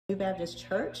New Baptist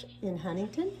Church in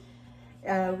Huntington.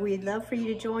 We'd love for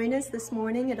you to join us this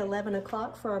morning at 11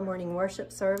 o'clock for our morning worship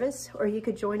service, or you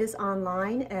could join us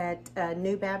online at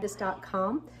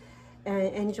newbaptist.com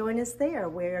and join us there.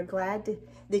 We're glad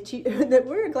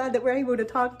that we're able to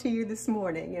talk to you this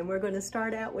morning, and we're going to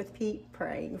start out with Pete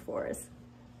praying for us.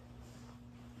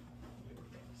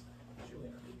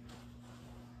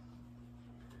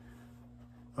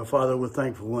 Our Father, we're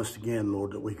thankful once again,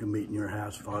 Lord, that we can meet in your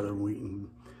house, Father, and we can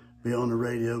be on the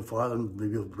radio, Father, and be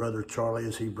with Brother Charlie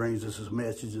as he brings us his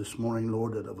message this morning,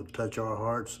 Lord, that it would touch our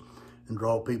hearts and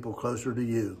draw people closer to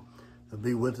you.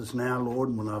 Be with us now, Lord,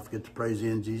 and we'll not forget to praise you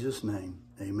in Jesus' name.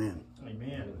 Amen.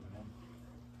 Amen.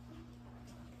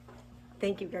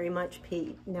 Thank you very much,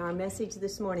 Pete. Now our message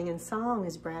this morning in song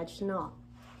is Brad Chenault.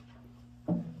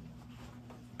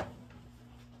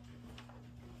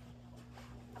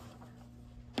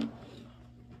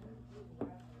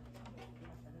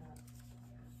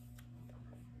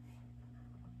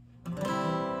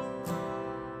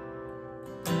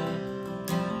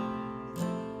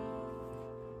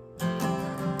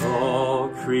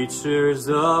 Creatures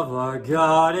of our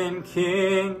God and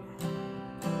King,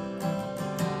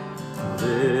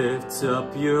 lift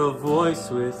up your voice,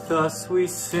 with us we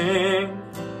sing.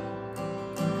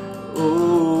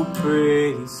 Oh,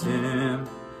 praise him,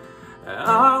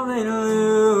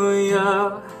 hallelujah.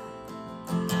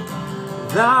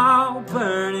 Thou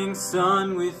burning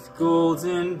sun with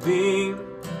golden beam,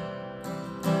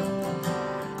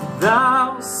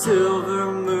 thou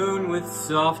silver moon with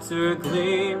softer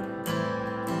gleam.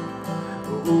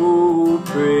 Oh,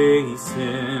 praise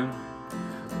him,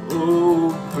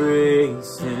 oh,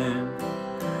 praise him,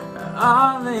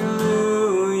 hallelujah,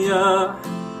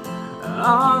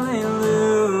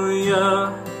 hallelujah,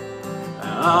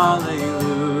 hallelujah.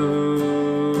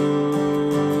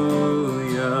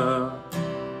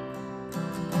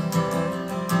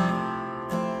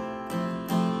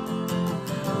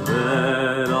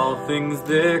 Let all things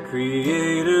their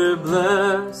Creator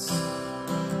bless,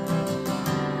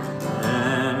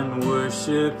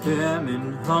 worship him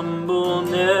in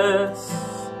humbleness.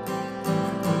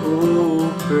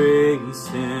 Oh, praise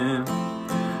him,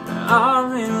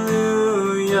 hallelujah.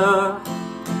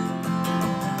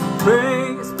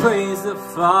 Praise, praise the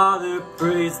Father,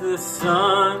 praise the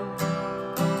Son,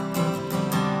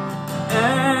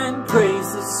 and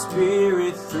praise the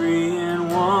Spirit, three in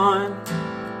one.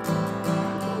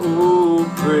 Oh,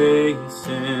 praise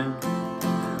him,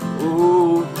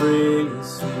 oh,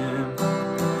 praise him,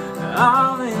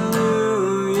 hallelujah,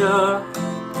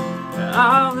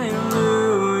 hallelujah,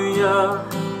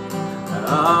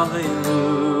 hallelujah.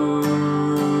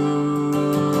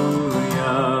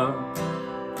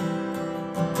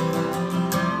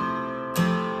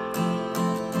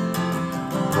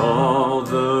 All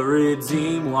the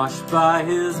redeemed washed by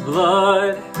his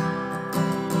blood,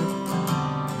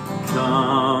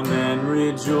 come and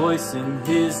rejoice in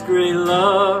his great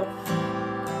love.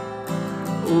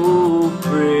 Oh,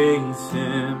 praise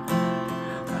him,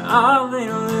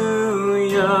 hallelujah.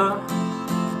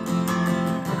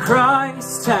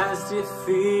 Christ has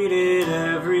defeated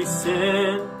every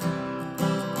sin.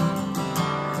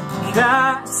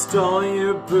 Cast all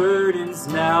your burdens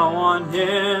now on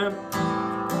him.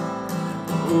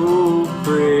 Oh,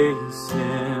 praise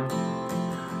him,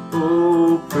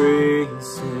 oh,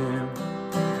 praise him,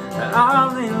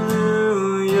 hallelujah,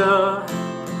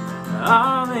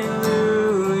 hallelujah,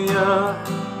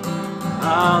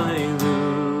 hallelujah.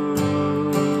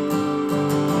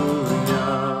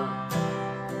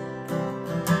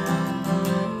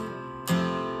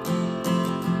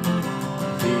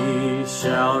 He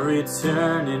shall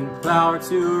return in power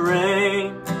to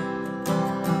reign.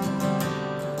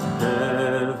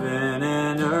 Heaven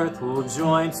and earth will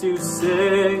join to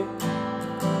say,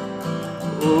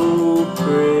 oh,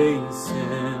 praise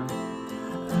him,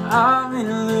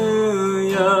 hallelujah.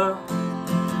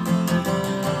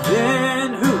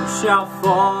 Then who shall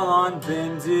fall on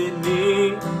bended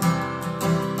knee?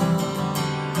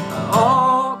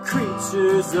 All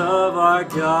creatures of our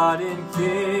God and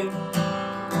King.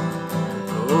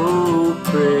 Oh,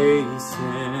 praise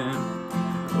him,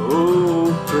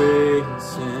 oh,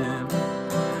 praise him,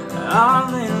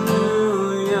 hallelujah,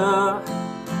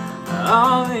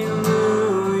 hallelujah,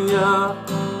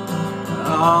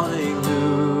 hallelujah.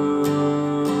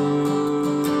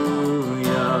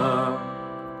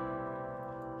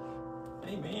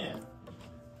 Amen.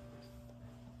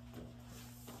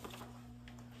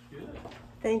 Good.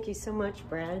 Thank you so much,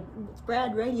 Brad. It's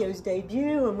Brad Radio's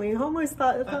debut, and we almost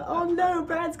thought, oh no,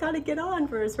 Brad's got to get on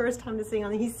for his first time to sing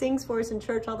on. He sings for us in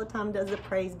church all the time, does the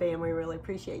praise band. We really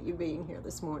appreciate you being here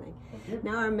this morning.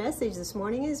 Now our message this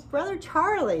morning is Brother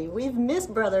Charley. We've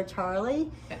missed Brother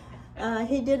Charley.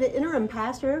 He did an interim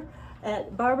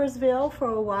at Barbersville for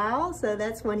a while, so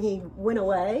that's when he went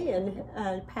away,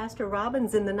 and Pastor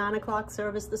Robin's in the 9 o'clock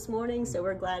service this morning, so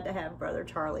we're glad to have Brother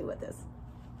Charley with us.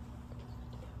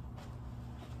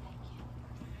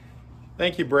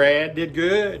 Thank you, Brad. Did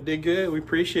good. We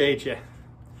appreciate you.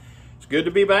 It's good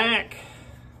to be back.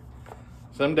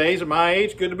 Some days at my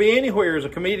age, good to be anywhere, as a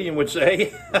comedian would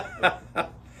say.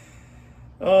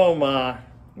 Oh my.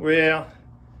 Well,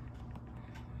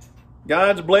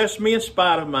 God's blessed me in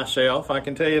spite of myself. I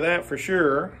can tell you that for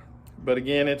sure. But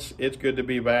again, it's good to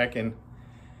be back and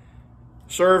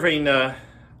serving.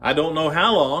 I don't know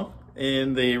how long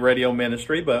in the radio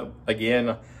ministry, but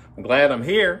again, I'm glad I'm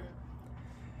here.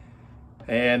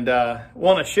 And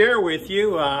want to share with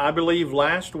you, I believe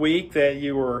last week that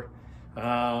you were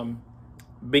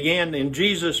began in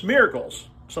Jesus' miracles,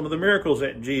 some of the miracles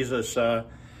that Jesus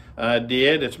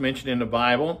did. It's mentioned in the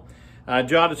Bible. I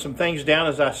jotted some things down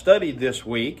as I studied this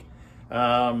week.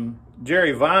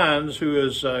 Jerry Vines, who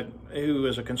is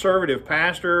a conservative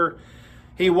pastor,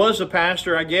 he was a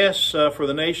pastor, I guess, for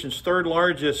the nation's third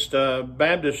largest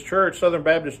Baptist church, Southern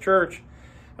Baptist Church.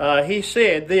 He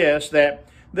said this, that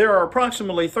there are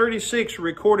approximately 36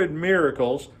 recorded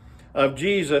miracles of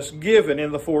Jesus given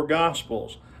in the four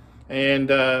Gospels.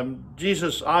 And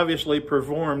Jesus obviously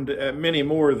performed many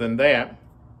more than that.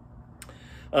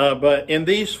 But in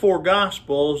these four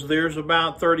Gospels, there's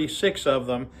about 36 of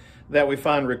them that we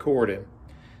find recorded.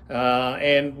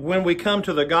 And when we come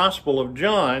to the Gospel of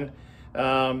John,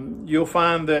 you'll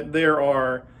find that there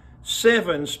are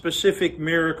 7 specific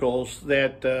miracles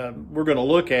that we're going to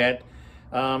look at.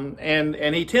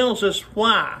 And he tells us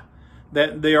why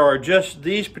that there are just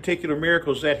these particular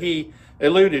miracles that he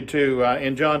alluded to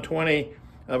in John 20,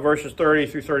 verses 30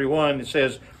 through 31. It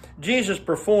says, Jesus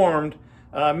performed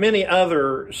many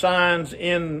other signs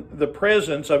in the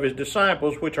presence of his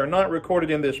disciples, which are not recorded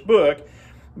in this book,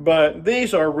 but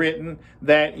these are written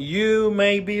that you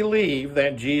may believe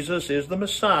that Jesus is the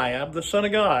Messiah, the Son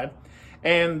of God,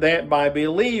 and that by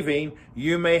believing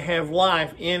you may have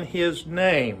life in his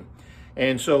name.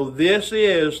 And so this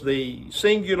is the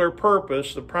singular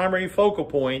purpose, the primary focal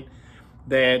point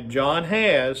that John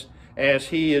has as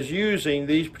he is using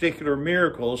these particular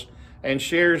miracles and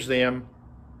shares them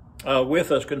with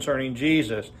us concerning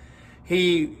Jesus.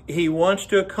 He wants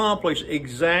to accomplish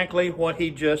exactly what he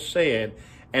just said,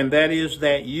 and that is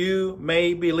that you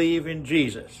may believe in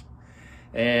Jesus.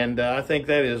 And I think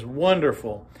that is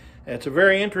wonderful. It's a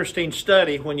very interesting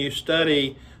study when you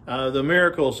study the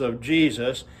miracles of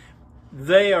Jesus.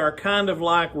 They are kind of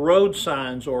like road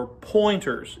signs or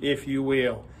pointers, if you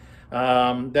will,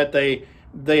 that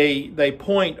they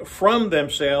point from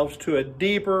themselves to a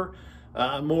deeper,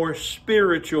 more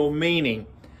spiritual meaning.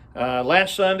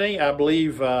 Last Sunday, I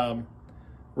believe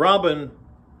Robin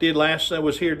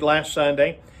was here last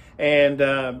Sunday,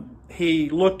 and he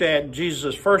looked at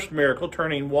Jesus' first miracle,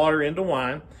 turning water into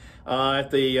wine, at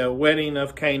the wedding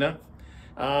of Cana.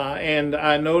 And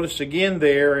I noticed again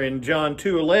there in John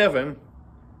 2:11,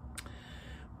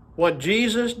 what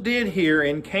Jesus did here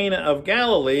in Cana of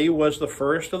Galilee was the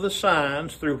first of the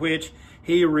signs through which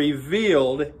he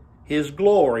revealed his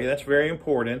glory. That's very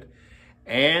important.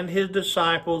 And his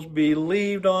disciples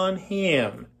believed on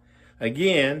him.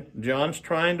 Again, John's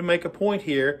trying to make a point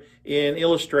here in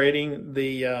illustrating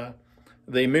the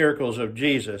miracles of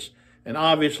Jesus. And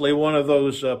obviously one of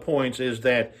those points is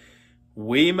that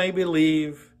we may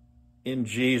believe in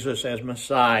Jesus as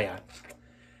Messiah.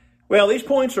 Well, these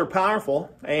points are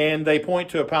powerful, and they point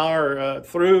to a power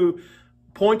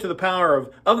point to the power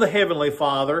of the Heavenly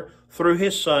Father through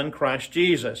his Son, Christ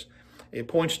Jesus. It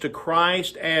points to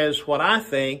Christ as what I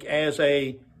think as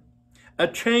a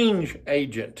change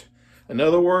agent. In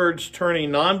other words,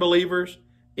 turning non-believers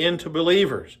into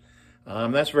believers.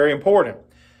 That's very important.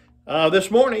 This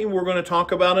morning, we're going to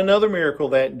talk about another miracle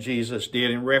that Jesus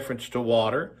did in reference to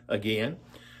water again.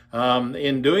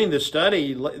 In doing this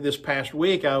study this past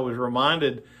week, I was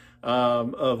reminded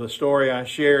of a story I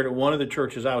shared at one of the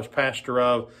churches I was pastor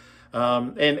of.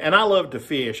 And I love to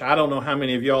fish. I don't know how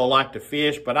many of y'all like to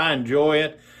fish, but I enjoy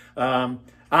it. I'm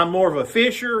more of a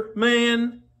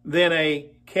fisherman than a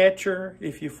catcher,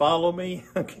 if you follow me.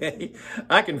 Okay,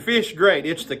 I can fish great.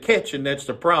 It's the catching that's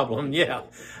the problem. Yeah.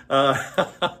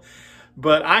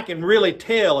 But I can really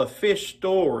tell a fish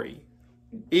story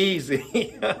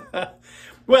easy.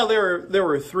 Well, there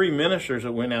were three ministers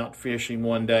that went out fishing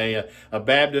one day: a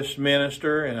Baptist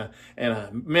minister, and a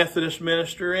Methodist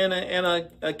minister, and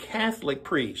a Catholic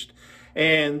priest.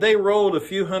 And they rowed a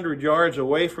few hundred yards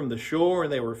away from the shore,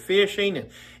 and they were fishing, and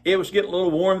it was getting a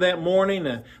little warm that morning.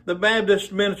 And the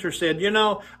Baptist minister said, "You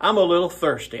know, I'm a little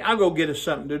thirsty. I'll go get us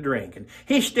something to drink." And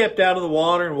he stepped out of the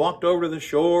water and walked over to the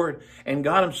shore and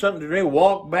got him something to drink,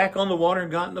 walked back on the water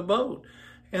and got in the boat.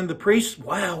 And the priest,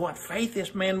 wow, what faith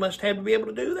this man must have to be able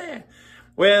to do that.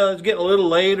 Well, it's getting a little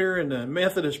later, and the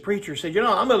Methodist preacher said, "You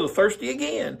know, I'm a little thirsty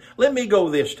again. Let me go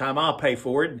this time. I'll pay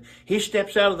for it." And he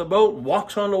steps out of the boat and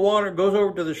walks on the water, goes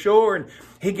over to the shore, and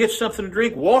he gets something to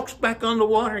drink, walks back on the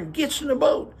water, and gets in the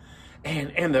boat.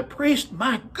 And the priest,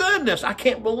 my goodness, I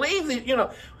can't believe this. You know,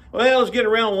 well, it's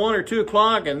getting around 1 or 2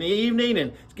 o'clock in the evening,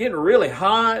 and it's getting really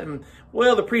hot. And,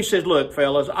 well, the priest says, "Look,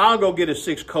 fellas, I'll go get us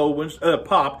 6 cold ones,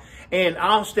 pop, and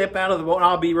I'll step out of the boat, and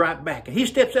I'll be right back." And he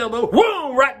steps out of the boat,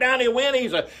 whoa, right down he went.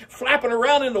 He's flapping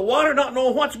around in the water, not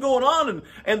knowing what's going on.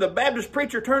 And the Baptist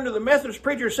preacher turned to the Methodist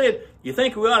preacher and said, "You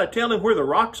think we ought to tell him where the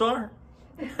rocks are?"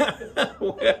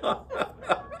 Well,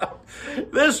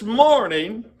 this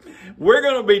morning, we're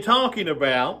going to be talking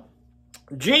about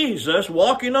Jesus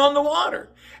walking on the water.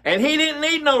 And he didn't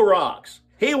need no rocks.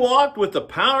 He walked with the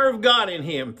power of God in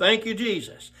him. Thank you,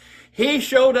 Jesus. He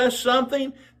showed us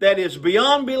something that is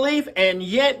beyond belief and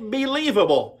yet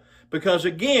believable. Because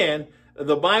again,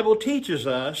 the Bible teaches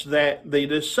us that the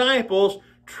disciples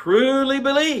truly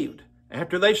believed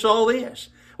after they saw this.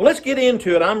 Well, let's get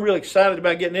into it. I'm really excited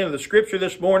about getting into the scripture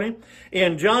this morning.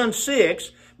 In John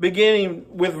 6, beginning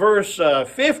with verse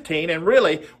 15, and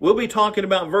really we'll be talking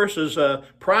about verses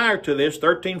prior to this,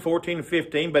 13, 14, and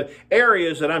 15, but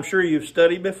areas that I'm sure you've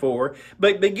studied before.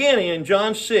 But beginning in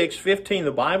John 6, 15,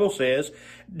 the Bible says,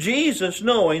 Jesus,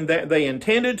 knowing that they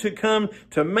intended to come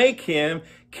to make him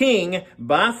king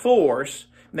by force.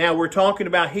 Now we're talking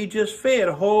about he just fed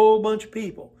a whole bunch of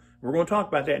people. We're going to talk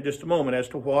about that in just a moment as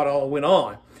to what all went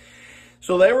on.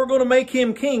 So they were going to make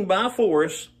him king by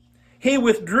force. He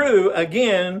withdrew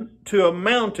again to a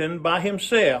mountain by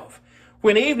himself.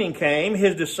 When evening came,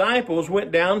 his disciples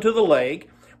went down to the lake,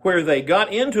 where they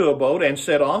got into a boat and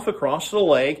set off across the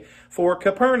lake for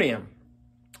Capernaum.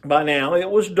 By now it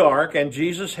was dark, and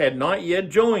Jesus had not yet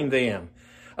joined them.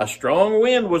 A strong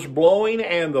wind was blowing,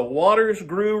 and the waters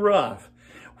grew rough.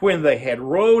 When they had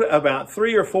rowed about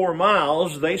 3 or 4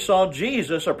 miles, they saw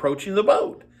Jesus approaching the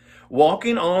boat,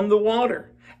 walking on the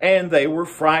water, and they were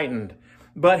frightened.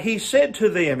 But he said to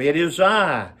them, "It is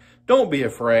I. Don't be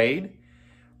afraid."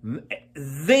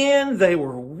 Then they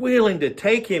were willing to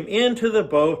take him into the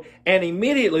boat, and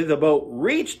immediately the boat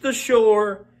reached the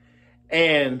shore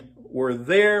and were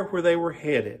there where they were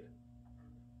headed.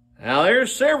 Now,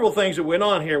 there's several things that went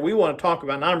on here we want to talk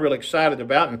about, and I'm really excited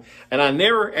about. And I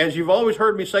never, as you've always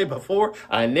heard me say before,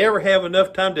 I never have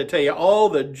enough time to tell you all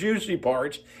the juicy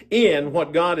parts in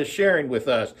what God is sharing with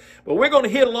us. But we're going to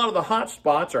hit a lot of the hot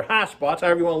spots, or high spots,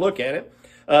 however you want to look at it,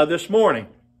 this morning.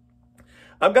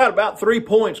 I've got about 3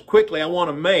 points quickly I want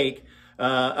to make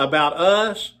about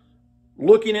us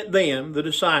looking at them, the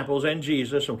disciples, and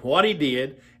Jesus, and what he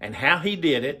did and how he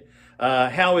did it.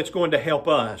 How it's going to help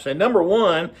us. And number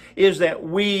 1 is that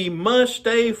we must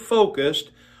stay focused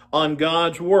on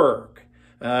God's work.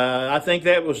 I think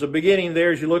that was the beginning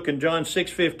there as you look in John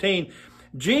 6:15.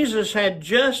 Jesus had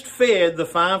just fed the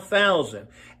 5,000.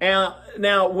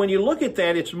 Now, when you look at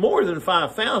that, it's more than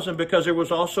 5,000 because there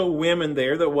was also women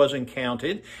there that wasn't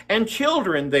counted and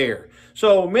children there.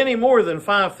 So many more than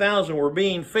 5,000 were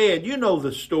being fed. You know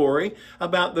the story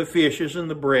about the fishes and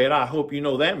the bread. I hope you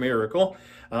know that miracle.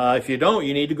 If you don't,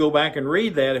 you need to go back and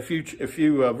read that a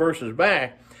few verses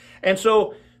back. And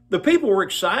so the people were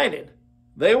excited.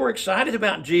 They were excited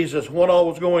about Jesus, what all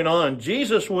was going on.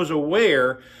 Jesus was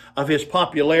aware of his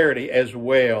popularity as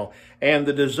well, and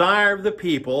the desire of the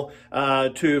people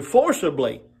to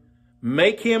forcibly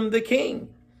make him the king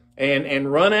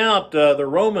and run out the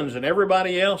Romans and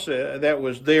everybody else that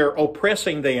was there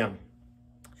oppressing them.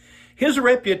 His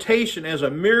reputation as a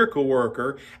miracle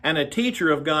worker and a teacher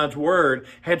of God's word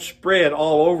had spread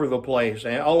all over the place,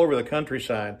 all over the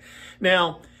countryside.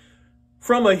 Now,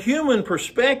 from a human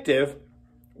perspective,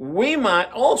 we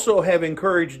might also have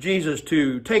encouraged Jesus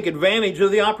to take advantage of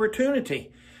the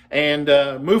opportunity and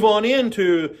move on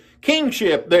into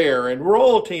kingship there and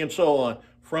royalty and so on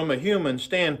from a human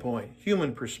standpoint,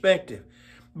 human perspective.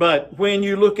 But when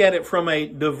you look at it from a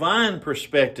divine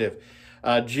perspective,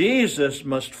 Jesus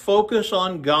must focus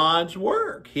on God's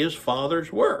work, his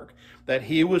Father's work that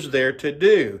he was there to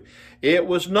do. It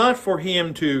was not for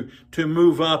him to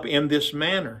move up in this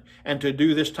manner and to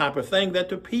do this type of thing that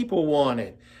the people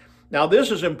wanted. Now,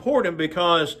 this is important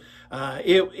because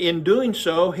in doing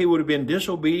so, he would have been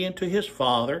disobedient to his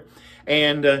father,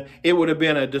 and it would have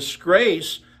been a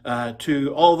disgrace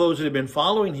to all those that had been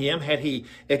following him had he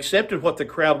accepted what the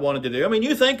crowd wanted to do. I mean,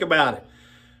 you think about it.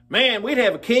 Man, we'd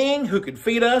have a king who could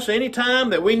feed us anytime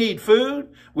that we need food.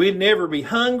 We'd never be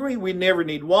hungry. We'd never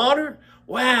need water.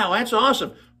 Wow, that's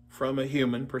awesome from a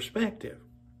human perspective.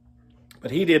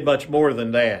 But he did much more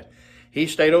than that. He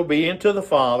stayed obedient to the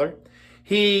Father.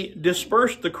 He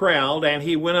dispersed the crowd, and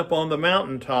he went up on the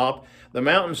mountaintop, the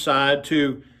mountainside,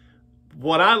 to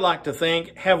what I like to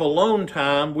think, have alone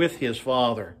time with his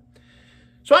Father.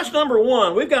 So that's number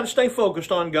one. We've got to stay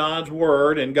focused on God's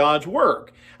Word and God's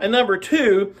work. And number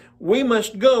two, we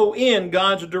must go in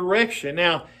God's direction.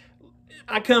 Now,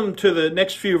 I come to the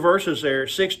next few verses there,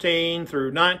 16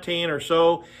 through 19 or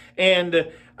so,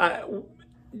 and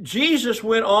Jesus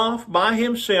went off by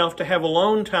himself to have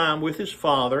alone time with his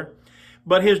Father,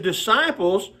 but his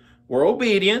disciples were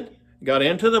obedient, got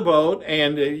into the boat,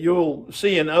 and you'll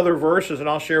see in other verses, and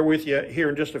I'll share with you here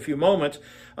in just a few moments,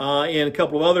 in a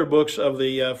couple of other books of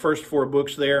the first four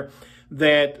books there,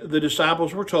 that the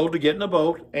disciples were told to get in a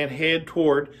boat and head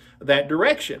toward that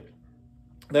direction,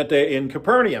 in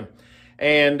Capernaum.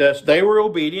 And they were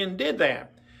obedient and did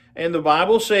that. And the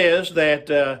Bible says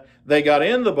that they got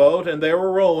in the boat and they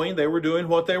were rowing. They were doing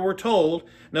what they were told.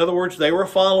 In other words, they were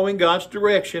following God's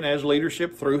direction as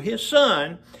leadership through his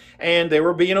Son, and they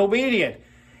were being obedient.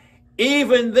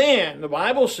 Even then, the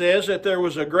Bible says that there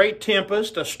was a great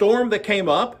tempest, a storm that came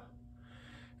up.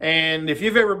 And if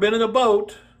you've ever been in a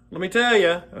boat, let me tell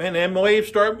you, and them waves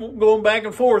start going back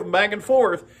and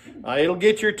forth, it'll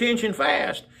get your attention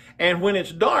fast. And when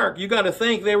it's dark, you got to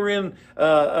think they were in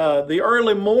the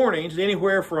early mornings,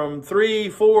 anywhere from 3,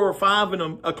 4, or 5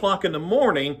 o'clock in the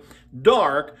morning,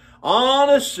 dark, on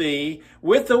a sea,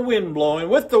 with the wind blowing,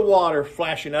 with the water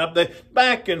flashing up,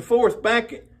 back and forth,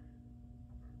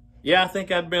 Yeah, I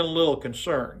think I'd been a little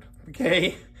concerned,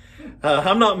 okay?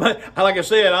 I'm not much, like I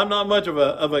said, I'm not much of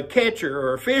a catcher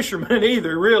or a fisherman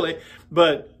either, really,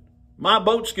 but my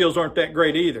boat skills aren't that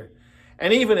great either.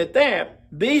 And even at that,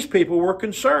 these people were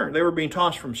concerned. They were being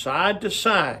tossed from side to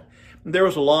side. There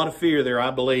was a lot of fear there, I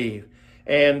believe.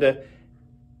 And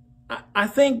I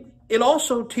think it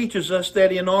also teaches us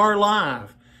that in our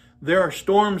life, there are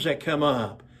storms that come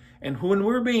up. And when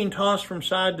we're being tossed from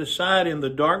side to side in the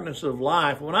darkness of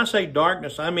life, when I say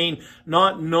darkness, I mean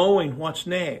not knowing what's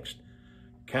next.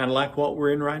 Kind of like what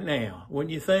we're in right now,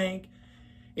 wouldn't you think?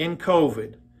 In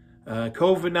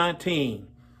COVID-19.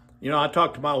 You know, I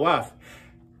talked to my wife.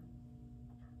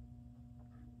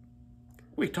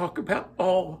 We talk about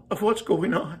all of what's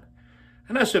going on.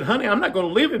 And I said, honey, I'm not going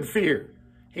to live in fear.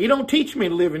 He don't teach me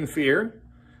to live in fear.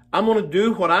 I'm going to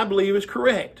do what I believe is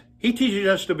correct. He teaches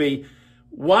us to be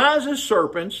wise as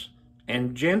serpents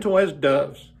and gentle as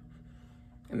doves.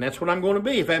 And that's what I'm going to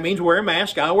be. If that means wear a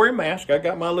mask, I'll wear a mask. I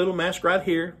got my little mask right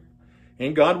here.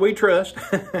 In God we trust.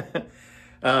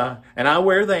 And I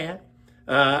wear that.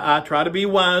 I try to be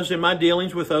wise in my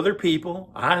dealings with other people.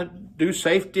 I do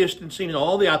safe distancing and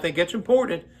all that. I think that's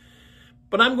important.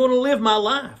 But I'm going to live my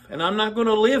life, and I'm not going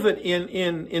to live it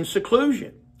in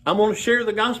seclusion. I'm going to share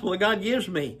the gospel that God gives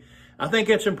me. I think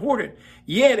that's important.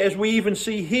 Yet, as we even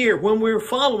see here, when we're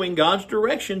following God's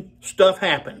direction, stuff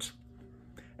happens.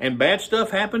 And bad stuff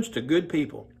happens to good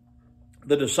people.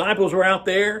 The disciples were out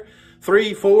there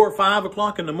 3, 4, 5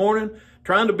 o'clock in the morning,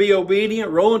 trying to be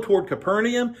obedient, rolling toward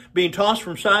Capernaum, being tossed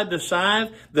from side to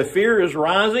side. The fear is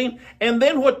rising. And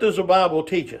then what does the Bible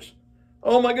teach us?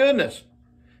 Oh my goodness.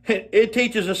 It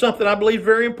teaches us something I believe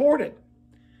very important.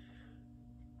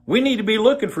 We need to be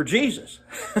looking for Jesus.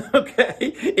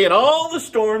 Okay? In all the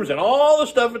storms and all the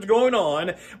stuff that's going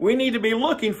on, we need to be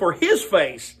looking for his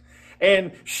face.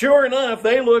 And sure enough,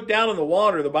 they looked down in the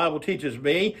water, the Bible teaches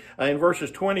me, in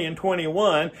verses 20 and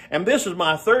 21. And this is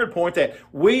my third point, that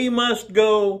we must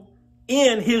go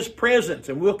in his presence.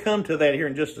 And we'll come to that here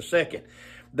in just a second.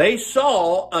 They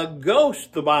saw a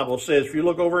ghost, the Bible says. If you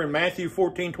look over in Matthew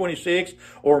 14:26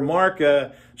 or Mark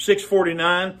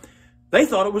 6:49, they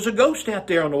thought it was a ghost out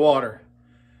there on the water.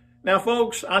 Now,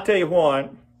 folks, I tell you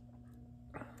what,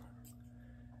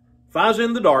 if I was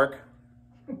in the dark,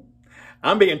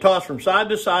 I'm being tossed from side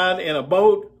to side in a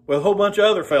boat with a whole bunch of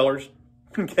other fellers,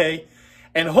 okay,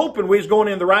 and hoping we was going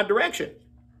in the right direction.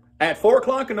 At 4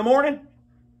 o'clock in the morning,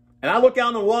 and I look out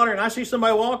in the water and I see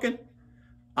somebody walking,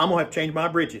 I'm going to have to change my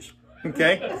britches,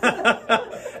 okay?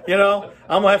 You know,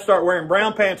 I'm going to have to start wearing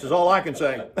brown pants is all I can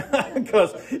say.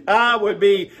 Because I would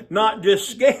be not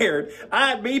just scared,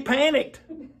 I'd be panicked.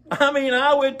 I mean,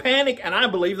 I would panic, and I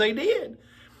believe they did.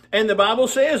 And the Bible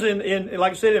says,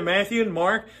 like I said, in Matthew and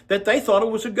Mark, that they thought it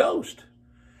was a ghost.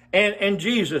 And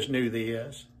Jesus knew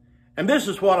this. And this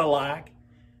is what I like.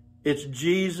 It's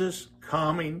Jesus'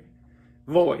 calming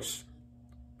voice.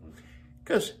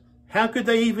 Because how could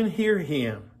they even hear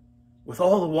him with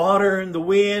all the water and the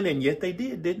wind? And yet they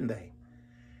did, didn't they?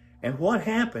 And what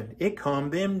happened? It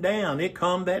calmed them down. It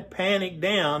calmed that panic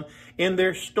down in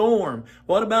their storm.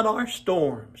 What about our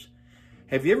storms?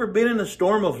 Have you ever been in a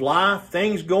storm of life,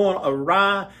 things going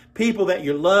awry, people that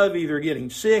you love either getting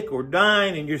sick or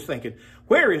dying, and you're thinking,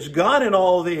 where is God in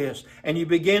all this? And you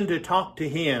begin to talk to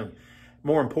him.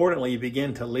 More importantly, you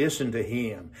begin to listen to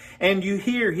him. And you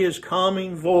hear his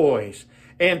calming voice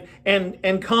and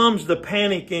calms the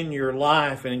panic in your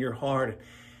life and in your heart.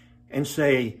 And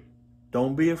say,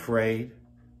 don't be afraid.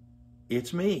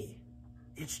 It's me.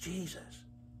 It's Jesus.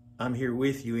 I'm here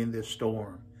with you in this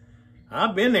storm.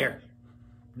 I've been there.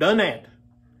 Done that.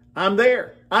 I'm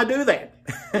there. I do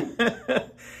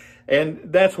that. And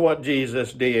that's what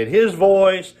Jesus did. His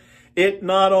voice, it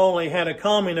not only had a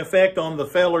calming effect on the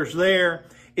fellers there,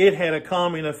 it had a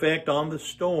calming effect on the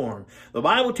storm. The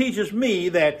Bible teaches me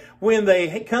that when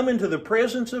they come into the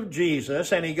presence of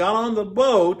Jesus and he got on the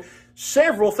boat,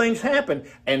 several things happened.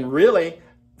 And really,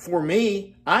 for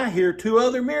me, I hear two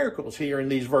other miracles here in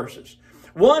these verses.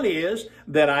 One is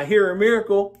that I hear a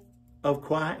miracle of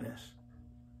quietness.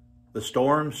 The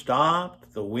storm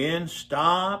stopped. The wind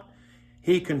stopped.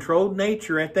 He controlled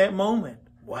nature at that moment.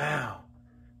 Wow.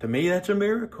 To me, that's a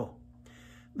miracle.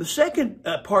 The second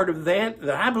part of that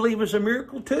I believe is a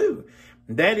miracle too.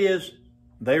 That is,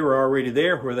 they were already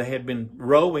there where they had been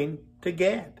rowing to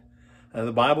Gad.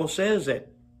 The Bible says that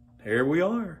here we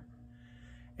are.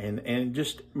 And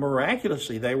just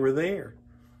miraculously, they were there.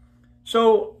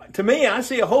 So, to me, I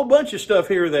see a whole bunch of stuff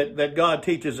here that God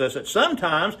teaches us, that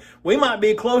sometimes we might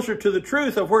be closer to the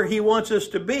truth of where he wants us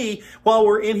to be while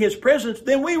we're in his presence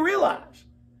than we realize.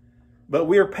 But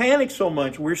we're panicked so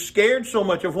much, we're scared so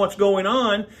much of what's going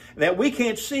on, that we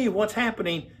can't see what's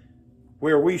happening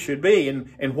where we should be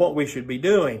and what we should be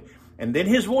doing. And then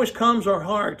his voice calms our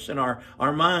hearts and our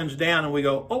minds down, and we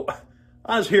go, oh,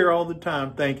 I was here all the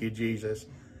time. Thank you, Jesus.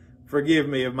 Forgive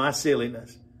me of my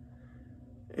silliness.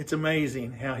 It's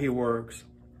amazing how he works.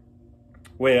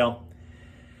 Well,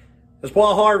 as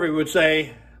Paul Harvey would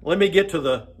say, let me get to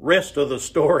the rest of the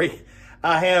story.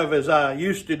 I have, as I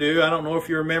used to do, I don't know if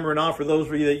you remember or not, for those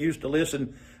of you that used to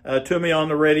listen to me on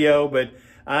the radio, but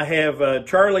I have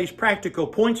Charley's practical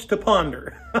points to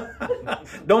ponder.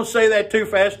 Don't say that too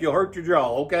fast, you'll hurt your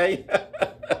jaw, okay?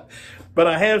 But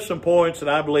I have some points that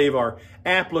I believe are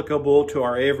applicable to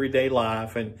our everyday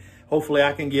life, and hopefully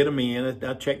I can get them in.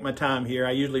 I'll check my time here.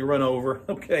 I usually run over.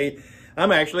 Okay,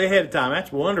 I'm actually ahead of time.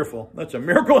 That's wonderful. That's a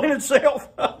miracle in itself.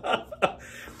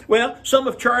 Well, some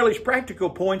of Charley's practical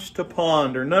points to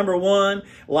ponder. Number one,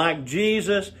 like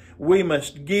Jesus, we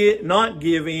must not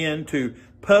give in to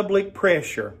public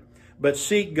pressure, but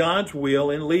seek God's will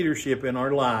and leadership in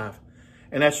our life.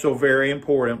 And that's so very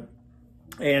important.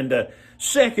 And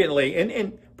secondly,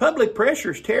 and public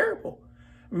pressure is terrible.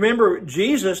 Remember,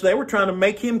 Jesus, they were trying to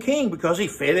make him king because he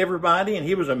fed everybody and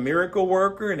he was a miracle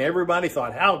worker and everybody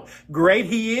thought how great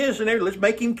he is and let's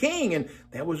make him king. And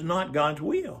that was not God's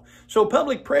will. So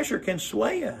public pressure can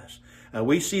sway us.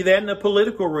 We see that in the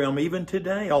political realm even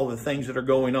today, all the things that are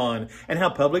going on and how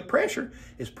public pressure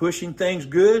is pushing things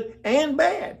good and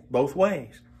bad, both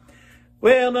ways.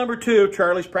 Well, number two of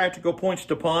Charley's practical points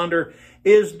to ponder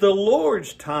is the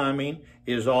Lord's timing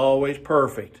is always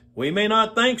perfect. We may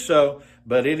not think so,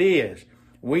 but it is.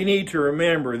 We need to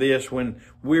remember this when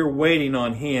we're waiting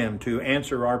on him to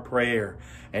answer our prayer.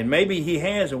 And maybe he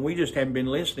has, and we just haven't been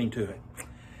listening to it.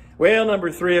 Well,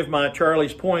 number three of my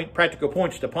Charley's practical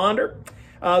points to ponder.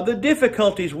 The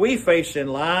difficulties we face in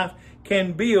life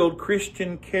can build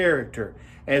Christian character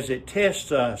as it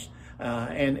tests us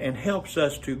and helps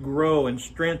us to grow and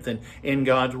strengthen in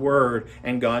God's word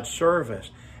and God's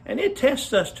service. And it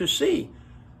tests us to see,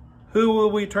 who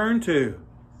will we turn to?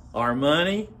 Our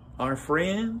money, our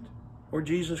friend, or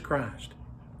Jesus Christ?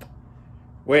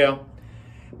 Well,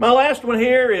 my last one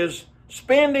here is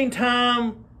spending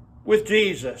time with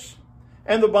Jesus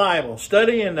and the Bible,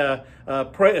 studying the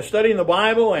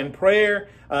Bible and prayer,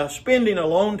 spending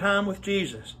alone time with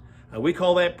Jesus. We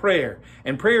call that prayer.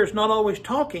 And prayer is not always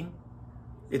talking,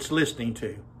 it's listening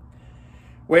to.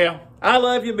 Well, I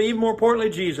love you, but even more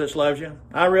importantly, Jesus loves you.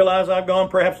 I realize I've gone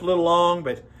perhaps a little long,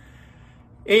 but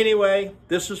anyway,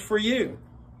 this is for you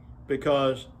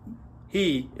because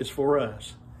he is for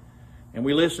us. And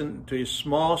we listen to his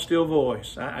small, still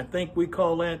voice. I think we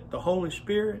call that the Holy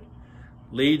Spirit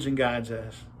leads and guides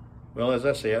us. Well, as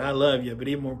I said, I love you, but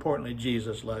even more importantly,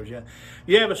 Jesus loves you. If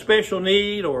you have a special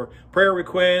need or prayer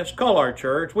request, call our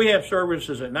church. We have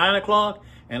services at 9 o'clock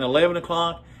and 11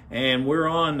 o'clock, and we're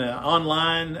on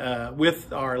online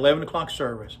with our 11 o'clock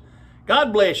service.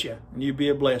 God bless you, and you be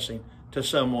a blessing to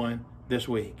someone this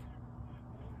week.